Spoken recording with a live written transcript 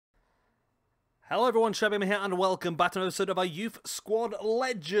Hello everyone, Shabim here and welcome back to another episode of our Youth Squad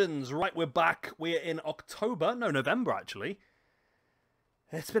Legends. Right, we're back. We're in November actually.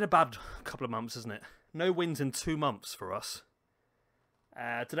 It's been a bad couple of months, isn't it? No wins in 2 months for us.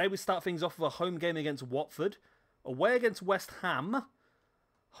 Today we start things off with a home game against Watford, away against West Ham,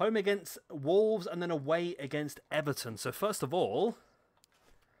 home against Wolves, and then away against Everton. So first of all,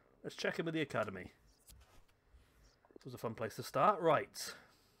 let's check in with the academy. This was a fun place to start. Right.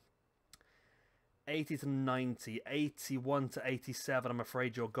 80 to 90, 81 to 87. I'm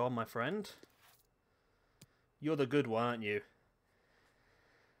afraid you're gone, my friend. You're the good one, aren't you?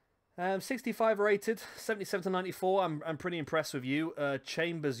 65 rated, 77 to 94. I'm pretty impressed with you.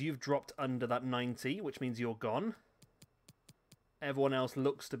 Chambers, you've dropped under that 90, which means you're gone. Everyone else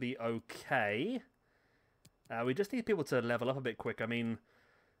looks to be okay. We just need people to level up a bit quick. I mean,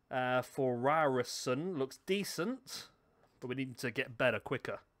 for Rarison, looks decent, but we need to get better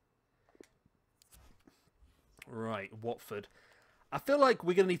quicker. Right, Watford. I feel like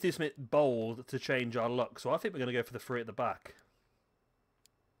we're going to need to do something bold to change our luck, so I think we're going to go for the three at the back.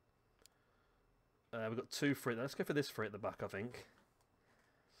 We've got 2 free. Let's go for this three at the back, I think.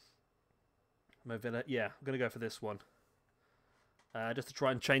 Movilla. Yeah, I'm going to go for this one. Just to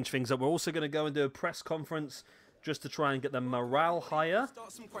try and change things up. We're also going to go and do a press conference just to try and get the morale higher.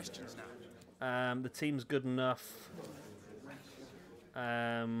 Start some questions now. The team's good enough.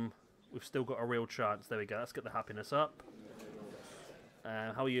 We've still got a real chance. There we go. Let's get the happiness up.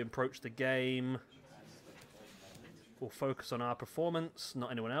 How you approach the game. We'll focus on our performance,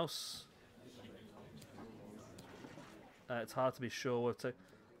 not anyone else. It's hard to be sure.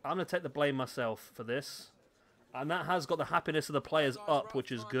 I'm going to take the blame myself for this. And that has got the happiness of the players up,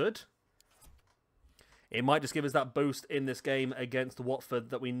 which is good. It might just give us that boost in this game against Watford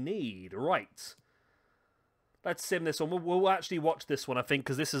that we need. Right. Let's sim this one. We'll actually watch this one, I think,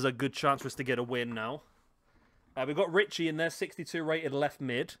 because this is a good chance for us to get a win now. We've got Richie in there, 62 rated left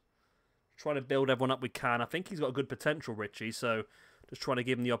mid. Trying to build everyone up we can. I think he's got a good potential, Richie, so just trying to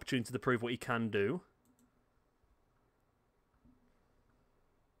give him the opportunity to prove what he can do.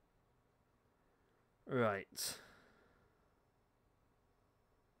 Right.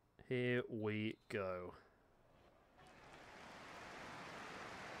 Here we go.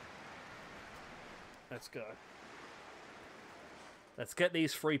 Let's go. Let's get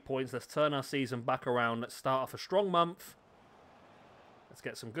these 3 points. Let's turn our season back around. Let's start off a strong month. Let's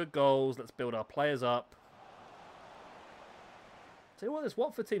get some good goals. Let's build our players up. Tell you what, this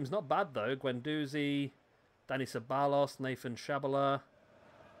Watford team's not bad, though. Guendouzi, Danny Ceballos, Nathan Shabala,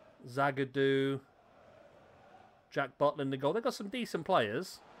 Zagadou, Jack Butler in the goal. They've got some decent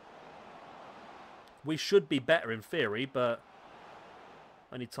players. We should be better in theory, but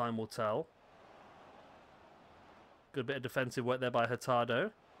only time will tell. Good bit of defensive work there by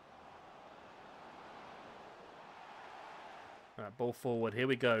Hurtado. Alright, ball forward. Here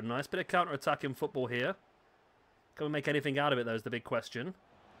we go. Nice bit of counter-attacking football here. Can we make anything out of it, though, is the big question.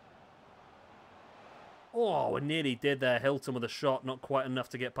 Oh, we nearly did there. Hilton with a shot. Not quite enough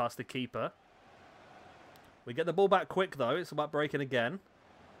to get past the keeper. We get the ball back quick, though. It's about breaking again.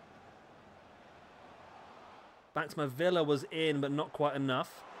 Baxter Villa was in, but not quite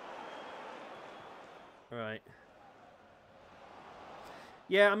enough. Alright.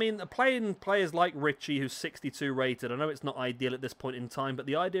 Yeah, I mean, playing players like Richie, who's 62 rated, I know it's not ideal at this point in time, but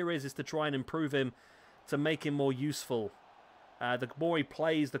the idea is to try and improve him to make him more useful. The more he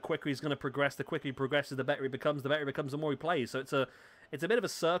plays, the quicker he's going to progress. The quicker he progresses, the better he becomes. The better he becomes, the more he plays. So it's a bit of a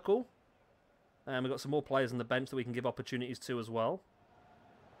circle. And we've got some more players on the bench that we can give opportunities to as well.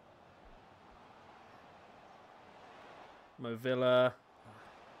 Movilla.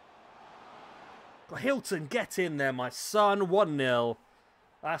 Hilton, get in there, my son. 1-0.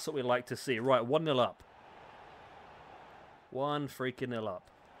 That's what we like to see. Right, 1-0 up. 1 freaking 0 up.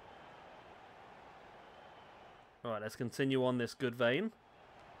 Alright, let's continue on this good vein.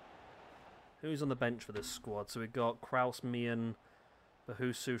 Who's on the bench for this squad? So we've got Kraus, Mian,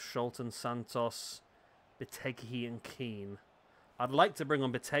 Bahusu, Scholten, Santos, Beteghi and Keane. I'd like to bring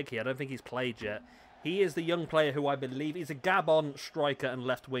on Beteghi. I don't think he's played yet. He is the young player who I believe... He's a Gabon striker and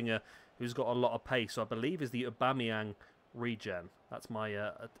left winger who's got a lot of pace. So I believe is the Aubameyang regen. That's my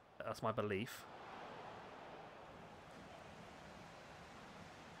belief.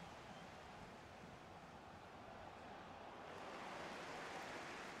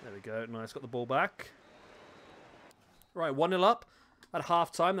 There we go. Nice. Got the ball back. Right, 1-0 up at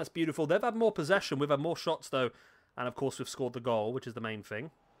half-time. That's beautiful. They've had more possession. We've had more shots, though. And, of course, we've scored the goal, which is the main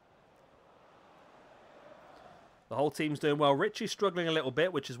thing. The whole team's doing well. Richie's struggling a little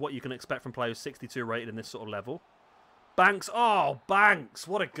bit, which is what you can expect from players 62 rated in this sort of level. Banks. Oh, Banks.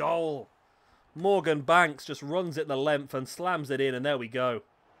 What a goal. Morgan Banks just runs it the length and slams it in, and there we go.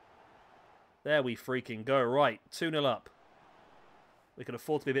 There we freaking go. Right, 2-0 up. We can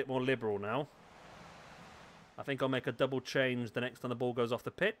afford to be a bit more liberal now. I think I'll make a double change the next time the ball goes off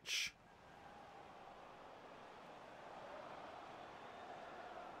the pitch.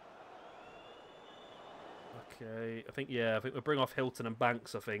 Okay, I think we'll bring off Hilton and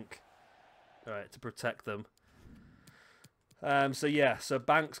Banks, I think. Alright, to protect them. So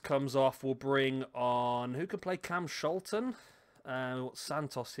Banks comes off. We'll bring on... Who can play Cam Sholton?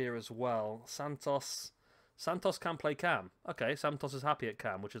 Santos here as well. Santos can play Cam. Okay, Santos is happy at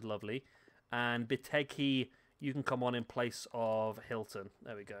Cam, which is lovely. And Bitegi, you can come on in place of Hilton.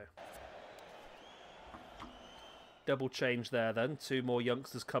 There we go. Double change there then. 2 more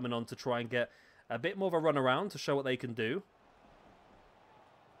youngsters coming on to try and get a bit more of a run around to show what they can do.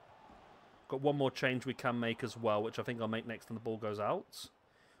 Got 1 more change we can make as well, which I think I'll make next time the ball goes out.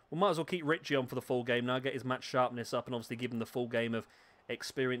 We might as well keep Richie on for the full game now, get his match sharpness up, and obviously give him the full game of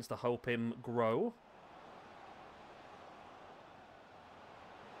experience to help him grow.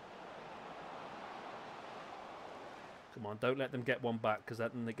 Come on, don't let them get one back, because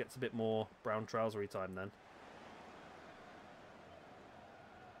then it gets a bit more brown trousery time then.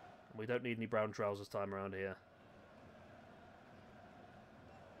 We don't need any brown trousers time around here.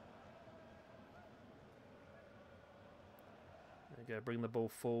 There you go, bring the ball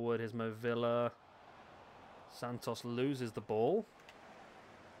forward. Here's Mo Villa. Santos loses the ball.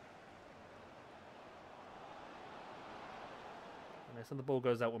 And as the ball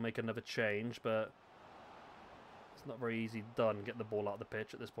goes out, we'll make another change, but it's not very easy done getting the ball out of the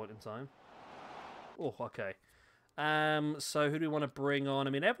pitch at this point in time. Oh, okay. So who do we want to bring on?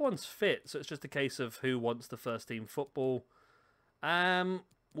 I mean, everyone's fit, so it's just a case of who wants the first team football.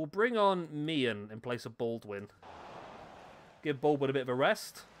 We'll bring on Mian in place of Baldwin. Give Baldwin a bit of a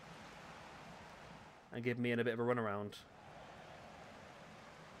rest. And give Mian a bit of a run around.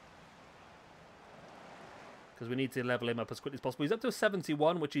 Because we need to level him up as quickly as possible. He's up to a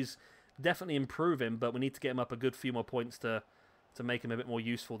 71, which is definitely improving, but we need to get him up a good few more points to make him a bit more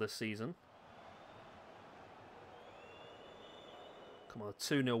useful this season. Come on, a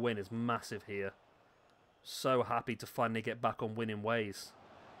 2-0 win is massive here. So happy to finally get back on winning ways.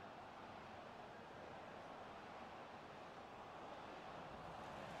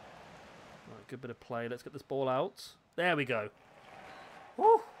 Right, good bit of play. Let's get this ball out. There we go.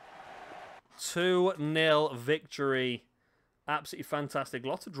 Woo! 2-0 victory. Absolutely fantastic.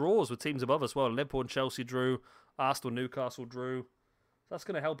 Lots of draws with teams above us. Well, Liverpool and Chelsea drew. Arsenal, Newcastle drew. That's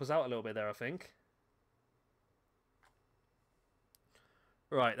going to help us out a little bit there, I think.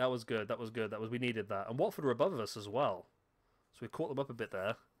 Right, that was good. That was good. We needed that. And Watford were above us as well. So we caught them up a bit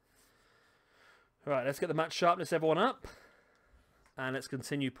there. Right, let's get the match sharpness everyone up. And let's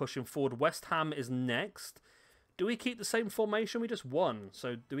continue pushing forward. West Ham is next. Do we keep the same formation? We just won.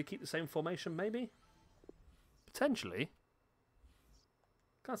 So do we keep the same formation maybe? Potentially.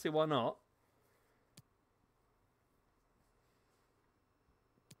 Can't see why not.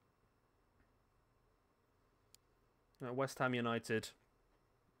 West Ham United.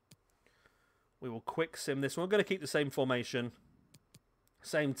 We will quick sim this one. We're going to keep the same formation.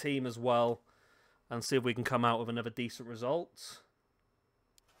 Same team as well. And see if we can come out with another decent result.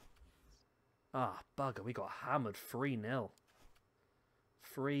 Ah, bugger. We got hammered 3-0.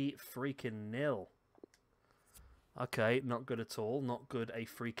 3-0. Okay, not good at all. Not good a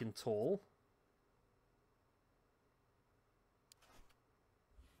freaking all.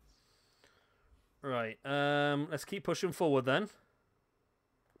 Right, let's keep pushing forward then.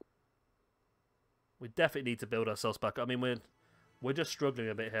 We definitely need to build ourselves back up. I mean, we're just struggling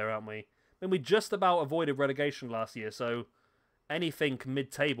a bit here, aren't we? I mean, we just about avoided relegation last year, so anything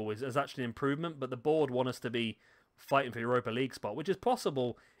mid-table is actually an improvement, but the board want us to be fighting for the Europa League spot, which is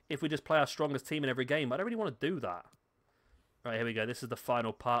possible if we just play our strongest team in every game, but I don't really want to do that. Right, here we go. This is the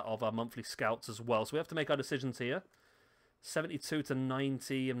final part of our monthly scouts as well, so we have to make our decisions here. 72 to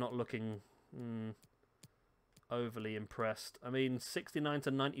 90, I'm not looking overly impressed. I mean, 69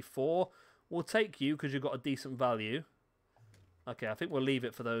 to 94, we'll take you because you've got a decent value. Okay, I think we'll leave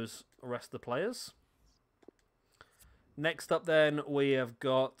it for those rest of the players. Next up then, we have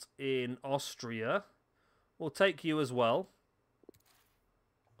got in Austria. We'll take you as well.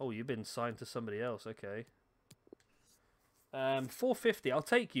 Oh, you've been signed to somebody else. Okay. 450. I'll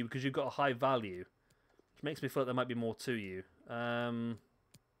take you because you've got a high value. Which makes me feel like there might be more to you. I'll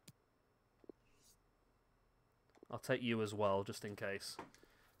take you as well, just in case.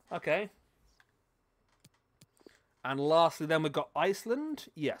 Okay. And lastly then, we've got Iceland.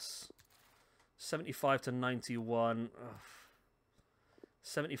 Yes. 75 to 91. Ugh.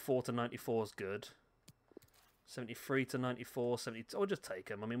 74 to 94 is good. 73 to 94, 72. I'll just take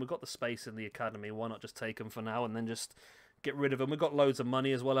them. I mean, we've got the space in the academy. Why not just take them for now and then just get rid of them? We've got loads of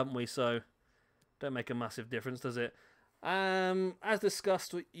money as well, haven't we? So don't make a massive difference, does it? As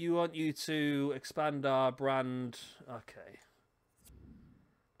discussed, you want you to expand our brand. Okay.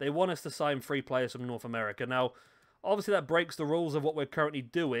 They want us to sign 3 players from North America. Now, obviously that breaks the rules of what we're currently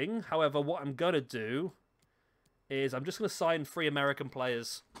doing. However, what I'm going to do is I'm just going to sign 3 American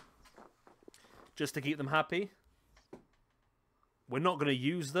players just to keep them happy. We're not going to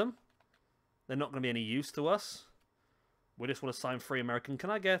use them. They're not going to be any use to us. We just want to sign 3 American. Can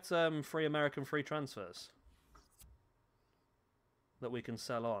I get 3 American free transfers that we can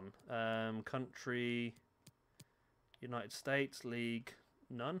sell on? Country, United States, League,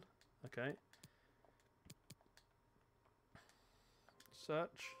 none. Okay.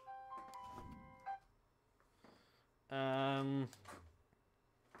 Search. Well,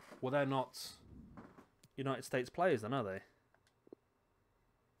 they're not United States players then, are they?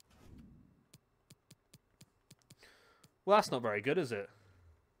 Well, that's not very good, is it?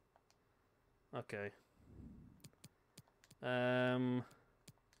 Okay. Not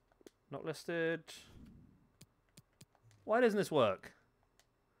listed. Why doesn't this work?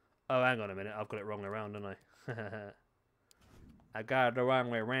 Oh, hang on a minute. I've got it wrong around, haven't I? I got it the wrong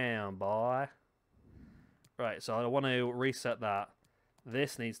way around, boy. Right, so I want to reset that.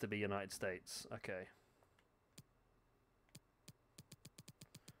 This needs to be United States. Okay.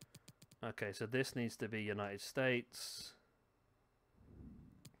 Okay, so this needs to be United States.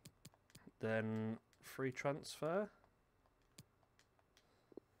 Then free transfer.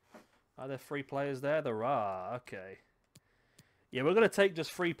 Are there 3 players there? There are. Okay. Yeah, we're going to take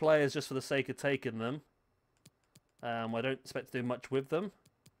just 3 players just for the sake of taking them. I don't expect to do much with them.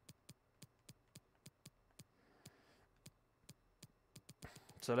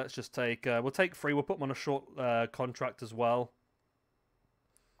 So let's just take... we'll take 3. We'll put them on a short contract as well.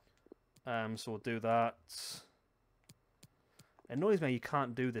 So we'll do that. It annoys me you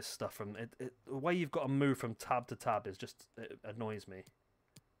can't do this stuff from... the way you've got to move from tab to tab is just... It annoys me.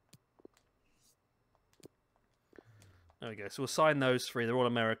 There we go. So we'll sign those 3. They're all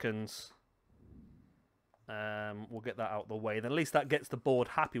Americans. We'll get that out of the way. Then at least that gets the board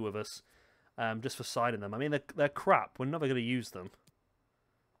happy with us. Just for signing them. I mean, they're crap. We're never going to use them.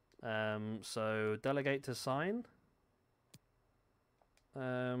 So delegate to sign. I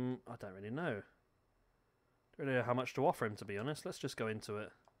don't really know. Don't really know how much to offer him, to be honest. Let's just go into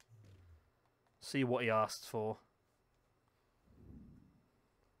it. See what he asked for.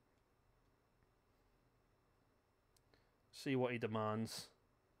 See what he demands.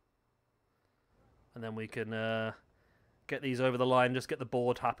 And then we can get these over the line. Just get the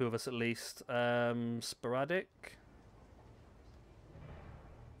board happy with us at least. Sporadic.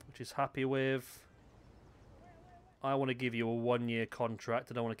 Which is happy with. I want to give you a 1-year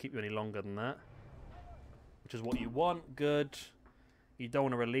contract. I don't want to keep you any longer than that. Which is what you want. Good. You don't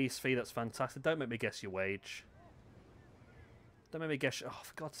want a release fee. That's fantastic. Don't make me guess your wage. Don't make me guess... Oh,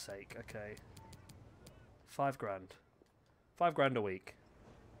 for God's sake. Okay. 5 grand. 5 grand a week.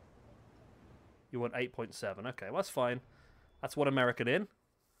 You want 8.7. Okay, well, that's fine. That's 1 American in.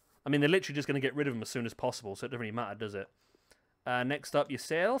 I mean, they're literally just going to get rid of him as soon as possible, so it doesn't really matter, does it? Next up,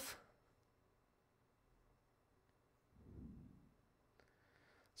 yourself.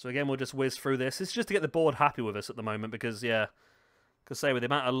 So again, we'll just whiz through this. It's just to get the board happy with us at the moment because, yeah, because say with the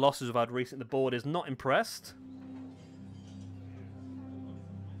amount of losses we've had recently, the board is not impressed.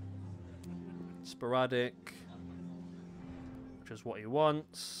 Sporadic, which is what he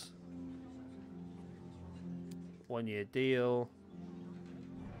wants. 1-year deal.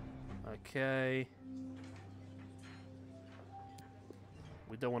 Okay.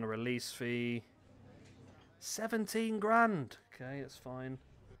 We don't want a release fee. 17 grand. Okay, that's fine.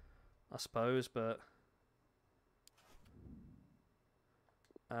 I suppose, but...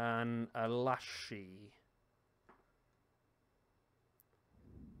 And a Lashy.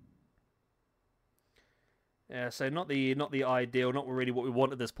 Yeah, so not the ideal, not really what we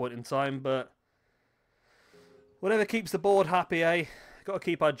want at this point in time, but whatever keeps the board happy, eh? Got to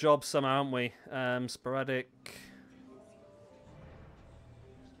keep our jobs somehow, haven't we? Sporadic.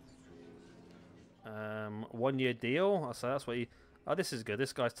 1-year deal. I say that's what he. Oh, this is good.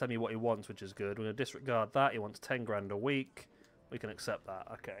 This guy's telling me what he wants, which is good. We're gonna disregard that. He wants 10 grand a week. We can accept that.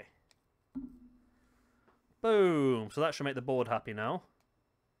 Okay. Boom. So that should make the board happy now.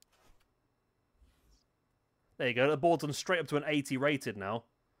 There you go. The board's on straight up to an 80 rated now.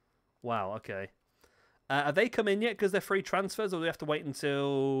 Wow. Okay. Have they come in yet because they're free transfers, or do we have to wait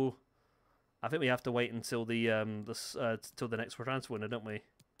until I think we have to wait until the till the next transfer window, don't we? Let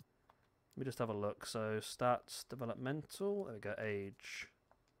me just have a look. So stats, developmental. There we go. Age.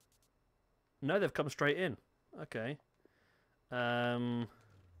 No, they've come straight in. Okay. I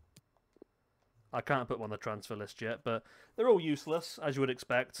can't put one on the transfer list yet, but they're all useless, as you would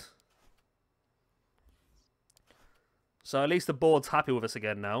expect. So at least the board's happy with us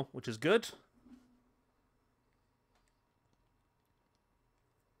again now, which is good.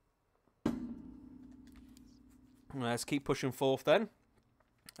 Let's keep pushing forth then.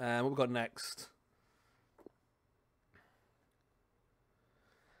 What we got next?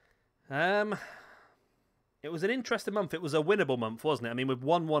 It was an interesting month. It was a winnable month, wasn't it? I mean, we've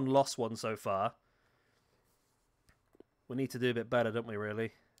won one, lost one so far. We need to do a bit better, don't we,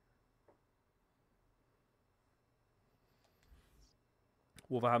 really?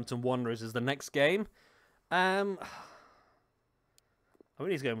 Wolverhampton Wanderers is the next game. I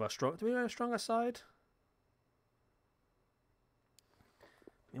think he's going with our strong. Do we have a stronger side?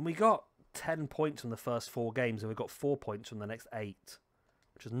 I mean, we got 10 points from the first 4 games, and we got 4 points from the next 8,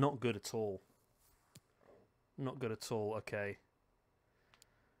 which is not good at all. Not good at all. Okay.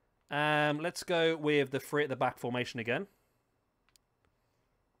 Let's go with the 3 at the back formation again.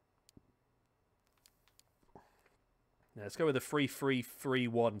 Yeah, let's go with the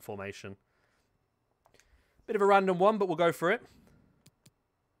 3-3-3-1 formation. Bit of a random one, but we'll go for it.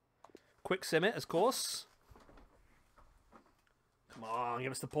 Quick sim it, of course. Come on,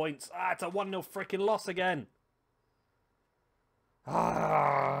 give us the points. Ah, it's a 1-0 freaking loss again.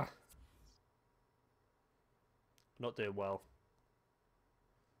 Ah. Not doing well.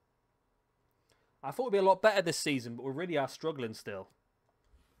 I thought we'd be a lot better this season, but we really are struggling still.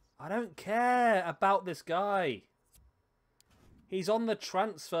 I don't care about this guy. He's on the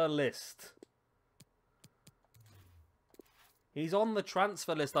transfer list. He's on the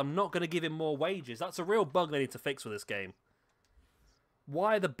transfer list. I'm not going to give him more wages. That's a real bug they need to fix with this game.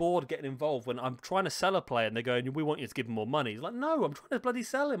 Why are the board getting involved when I'm trying to sell a player and they're going, we want you to give him more money? He's like, no, I'm trying to bloody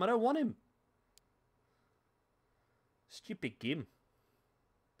sell him. I don't want him. Stupid game.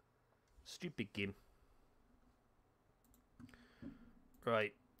 Stupid game.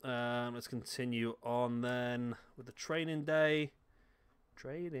 Right. Let's continue on then with the training day.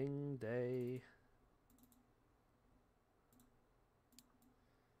 Training day.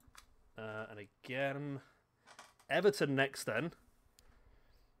 And again, Everton next then.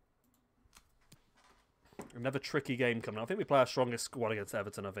 Another tricky game coming up. I think we play our strongest squad against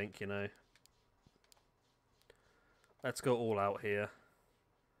Everton, I think, you know. Let's go all out here.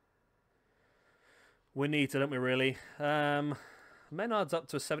 We need to, don't we, really? Menard's up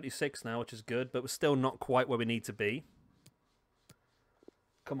to a 76 now, which is good, but we're still not quite where we need to be.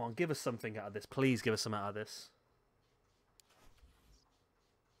 Come on, give us something out of this. Please give us some out of this.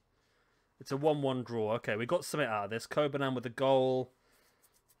 It's a 1-1 draw. Okay, we got something out of this. Coburn with the goal.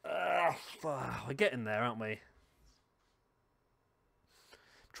 We're getting there, aren't we?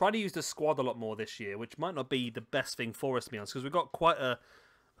 Try to use the squad a lot more this year, which might not be the best thing for us, to be honest, because we've got quite a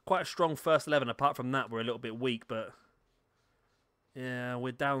strong first 11. Apart from that, we're a little bit weak, but yeah,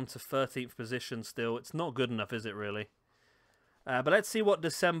 we're down to 13th position still. It's not good enough, is it, really? But let's see what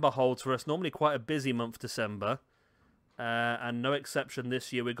December holds for us. Normally quite a busy month, December. And no exception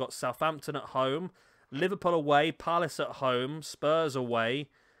this year. We've got Southampton at home, Liverpool away, Palace at home, Spurs away,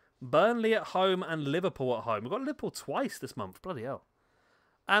 Burnley at home, and Liverpool at home. We've got Liverpool twice this month. Bloody hell.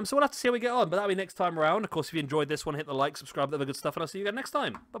 So we'll have to see how we get on, but that'll be next time around. Of course, if you enjoyed this one, hit the like, subscribe, the other good stuff, and I'll see you again next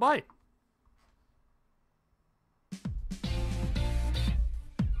time. Bye-bye.